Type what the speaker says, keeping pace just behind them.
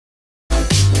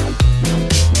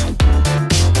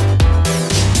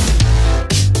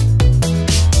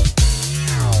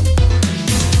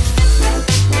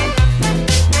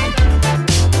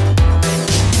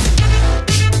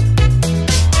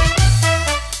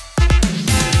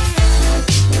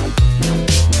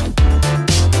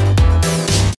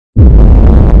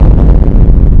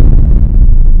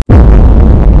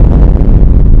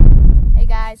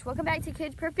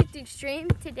Extreme.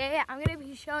 Today I'm going to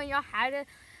be showing y'all how to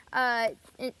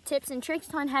tips and tricks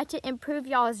on how to improve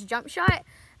y'all's jump shot.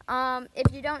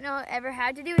 If you don't know ever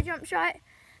how to do a jump shot,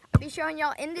 I'll be showing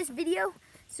y'all in this video.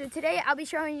 So today I'll be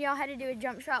showing y'all how to do a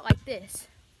jump shot like this.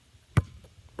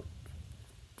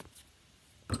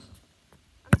 I'm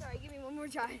sorry, give me one more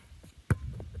try.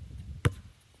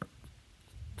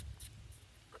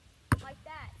 Like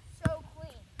that, so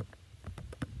clean.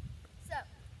 So,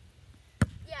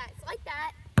 yeah, it's like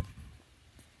that.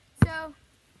 So,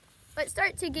 let's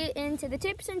start to get into the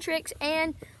tips and tricks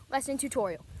and lesson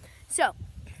tutorial. So,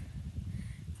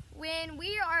 when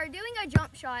we are doing a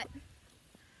jump shot,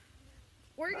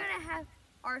 we're gonna have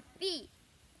our feet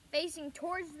facing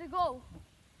towards the goal.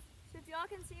 So if y'all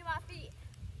can see my feet,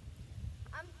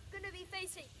 I'm gonna be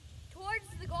facing towards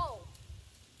the goal.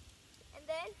 And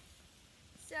then,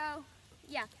 so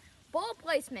yeah, ball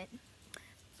placement.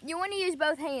 You wanna use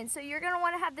both hands. So you're gonna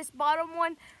wanna have this bottom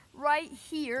one right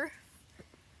here.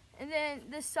 And then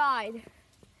the side,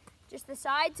 just the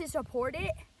side to support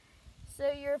it.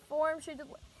 So your form should,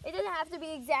 it doesn't have to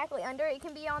be exactly under, it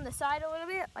can be on the side a little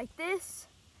bit, like this,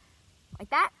 like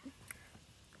that.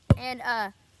 And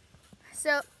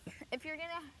so if you're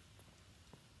gonna,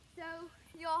 so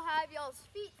y'all have y'all's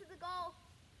feet to the goal,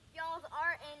 y'all's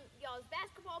are in y'all's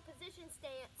basketball position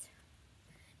stance.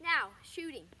 Now,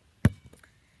 shooting.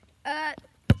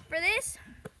 For this,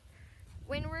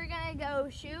 when we're gonna go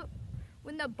shoot,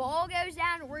 when the ball goes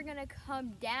down, we're gonna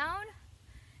come down.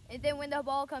 And then when the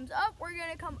ball comes up, we're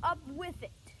gonna come up with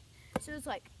it. So it's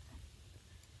like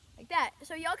that.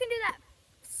 So y'all can do that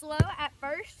slow at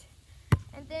first.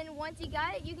 And then once you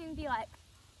got it, you can be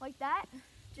like that,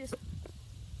 just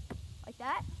like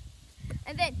that.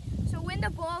 And then, so when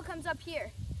the ball comes up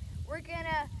here, we're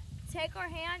gonna take our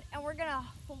hand and we're gonna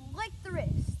flick the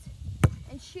wrist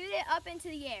and shoot it up into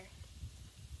the air.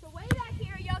 So way back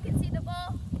here, y'all can see the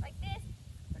ball like this.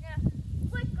 We're gonna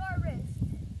flick our wrist.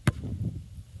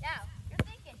 Now, you're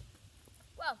thinking,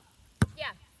 well,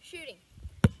 yeah, shooting.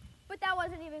 But that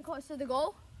wasn't even close to the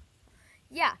goal.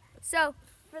 Yeah, so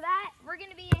for that, we're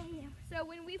gonna be in, so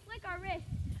when we flick our wrist,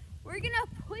 we're gonna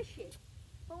push it.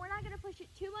 But we're not gonna push it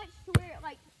too much to where it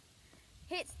like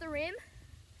hits the rim.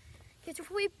 Because if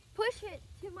we push it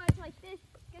too much like this,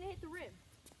 it's gonna hit the rim.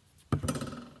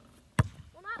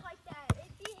 Well, not like that,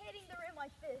 it'd be hitting the rim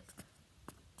like this.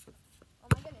 Oh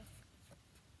my goodness.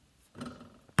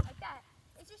 Like that.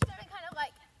 It's just gonna kind of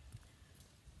like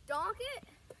donk it.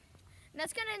 And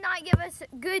that's gonna not give us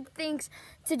good things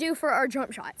to do for our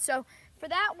jump shot. So for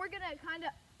that, we're gonna kind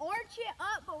of arch it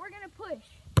up, but we're gonna push.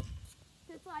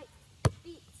 So it's like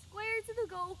feet square to the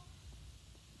goal.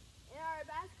 In our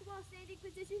basketball standing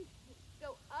position,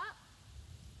 go up.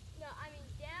 No, I mean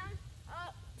down,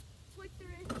 up, flick the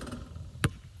wrist,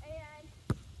 and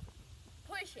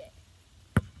push it.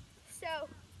 So,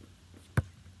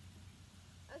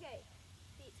 okay,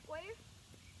 feet square,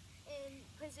 in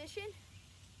position,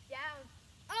 down,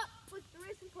 up, flick the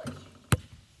wrist and push.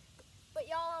 But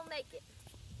y'all will make it.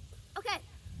 Okay,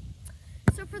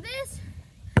 so for this,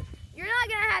 you're not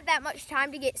gonna have that much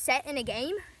time to get set in a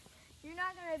game. You're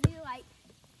not gonna be like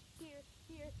here,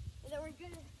 and then we're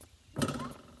gonna do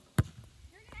that.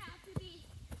 You're gonna have to be,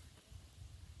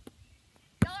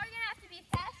 y'all are gonna have to be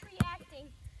fast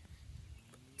reacting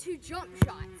to jump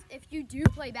shots if you do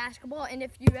play basketball and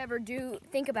if you ever do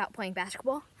think about playing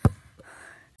basketball.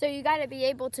 So you gotta be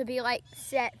able to be like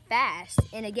set fast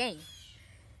in a game.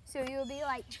 So you'll be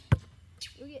like,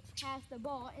 you'll get past the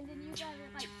ball and then you gotta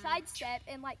like sidestep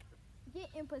and like get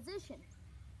in position.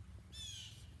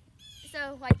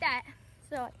 So like that.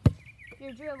 So like,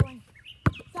 you're dribbling,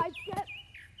 sidestep,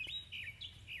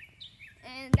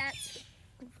 and that's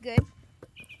good.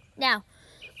 Now,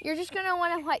 you're just gonna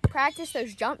wanna like practice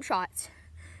those jump shots.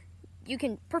 You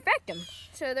can perfect them.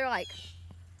 So they're like,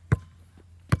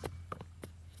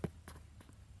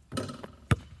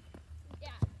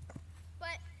 yeah.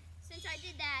 But since I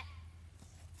did that,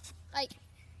 like,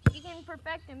 you can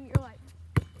perfect them. You're like,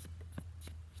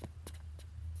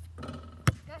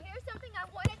 now here's something I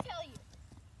want to tell you.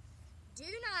 Do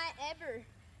not ever,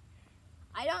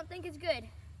 I don't think it's good,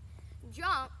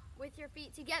 jump with your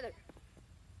feet together.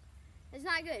 It's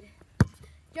not good.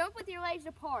 Jump with your legs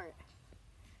apart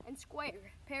and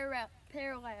square,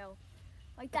 parallel,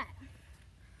 like that.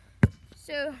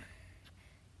 So,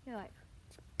 you're like,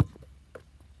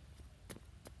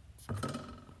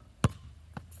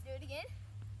 do it again,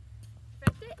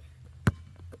 perfect it.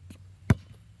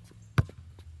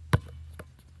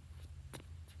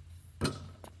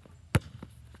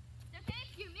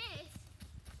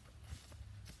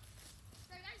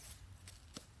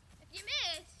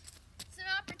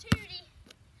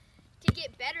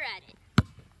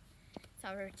 It's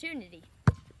an opportunity.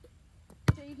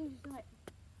 So you can just like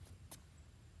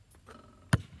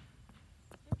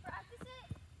practice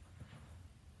it,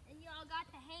 and you all got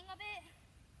the hang of it.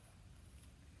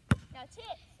 Now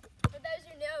tips, for those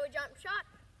who know a jump shot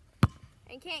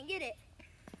and can't get it.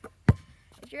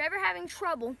 If you're ever having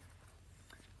trouble,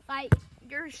 like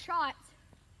your shots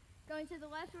going to the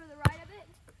left or the right of it,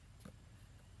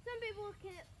 some people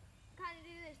can kind of do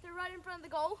this. They're right in front of the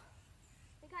goal.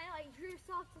 They kind of like drift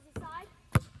off to the side.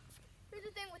 Here's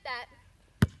the thing with that.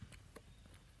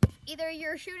 Either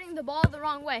you're shooting the ball the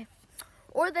wrong way,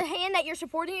 or the hand that you're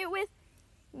supporting it with,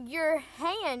 your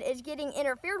hand is getting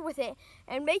interfered with it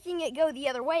and making it go the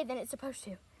other way than it's supposed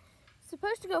to. It's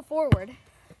supposed to go forward,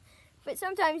 but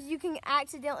sometimes you can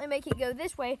accidentally make it go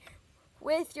this way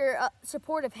with your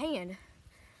supportive hand.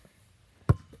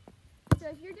 So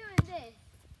if you're doing this,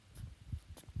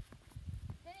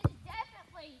 then it's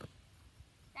definitely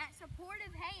that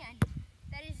supportive hand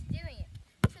that is doing it.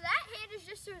 So that hand is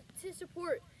just to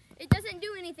support. It doesn't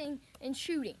do anything in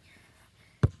shooting.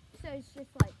 So it's just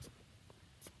like.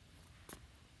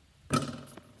 And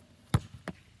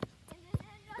then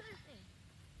another thing,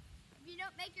 if you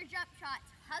don't make your jump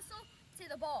shots, hustle to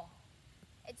the ball.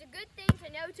 It's a good thing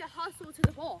to know to hustle to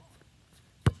the ball.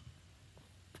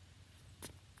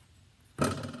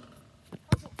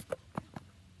 Hustle.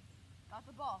 Got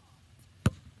the ball.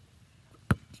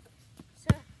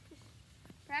 So just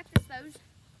practice those.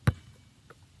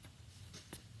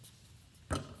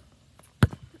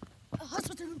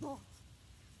 Hustle to the ball.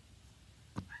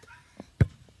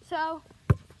 So,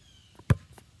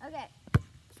 okay.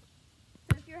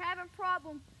 So if you're having a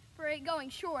problem for it going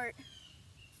short,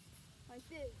 like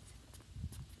this,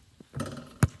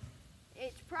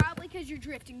 it's probably because you're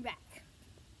drifting back.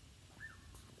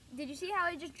 Did you see how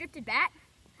it just drifted back?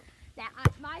 That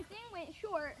my thing went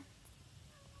short.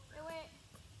 It went.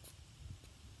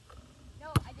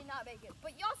 No, I did not make it.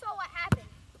 But y'all saw what happened.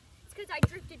 It's because I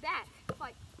drifted back.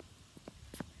 Like.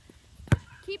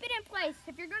 Keep it in place.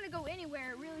 If you're going to go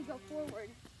anywhere, really go forward.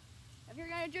 If you're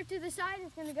going to drift to the side,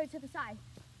 it's going to go to the side.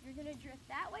 If you're going to drift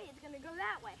that way, it's going to go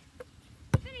that way.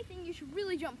 If anything, you should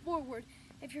really jump forward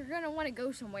if you're going to want to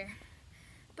go somewhere.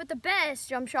 But the best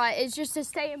jump shot is just to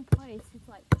stay in place. It's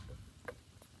like,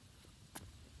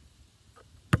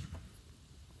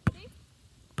 see?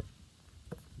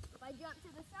 If I jump to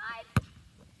the side,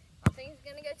 the thing's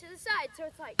going to go to the side. So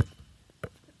it's like,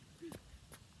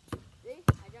 see?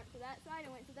 I jumped to that side, I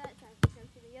went to that side,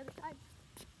 jump to the other side.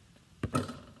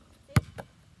 See?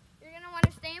 You're going to want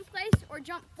to stay in place or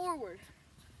jump forward.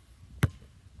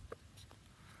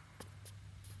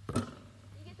 You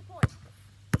get the point.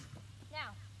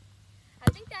 Now, I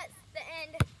think that's the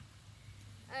end,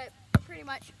 pretty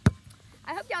much.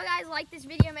 I hope y'all guys like this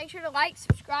video. Make sure to like,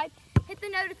 subscribe, hit the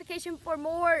notification for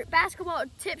more basketball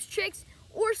tips, tricks,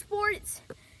 or sports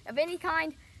of any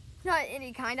kind. Not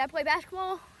any kind. I play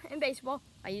basketball and baseball.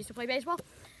 I used to play baseball.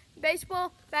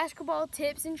 Baseball, basketball,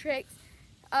 tips and tricks.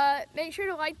 Make sure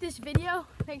to like this video.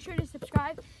 Make sure to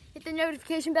subscribe. Hit the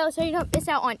notification bell so you don't miss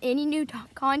out on any new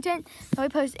content that we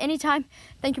post anytime.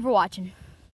 Thank you for watching.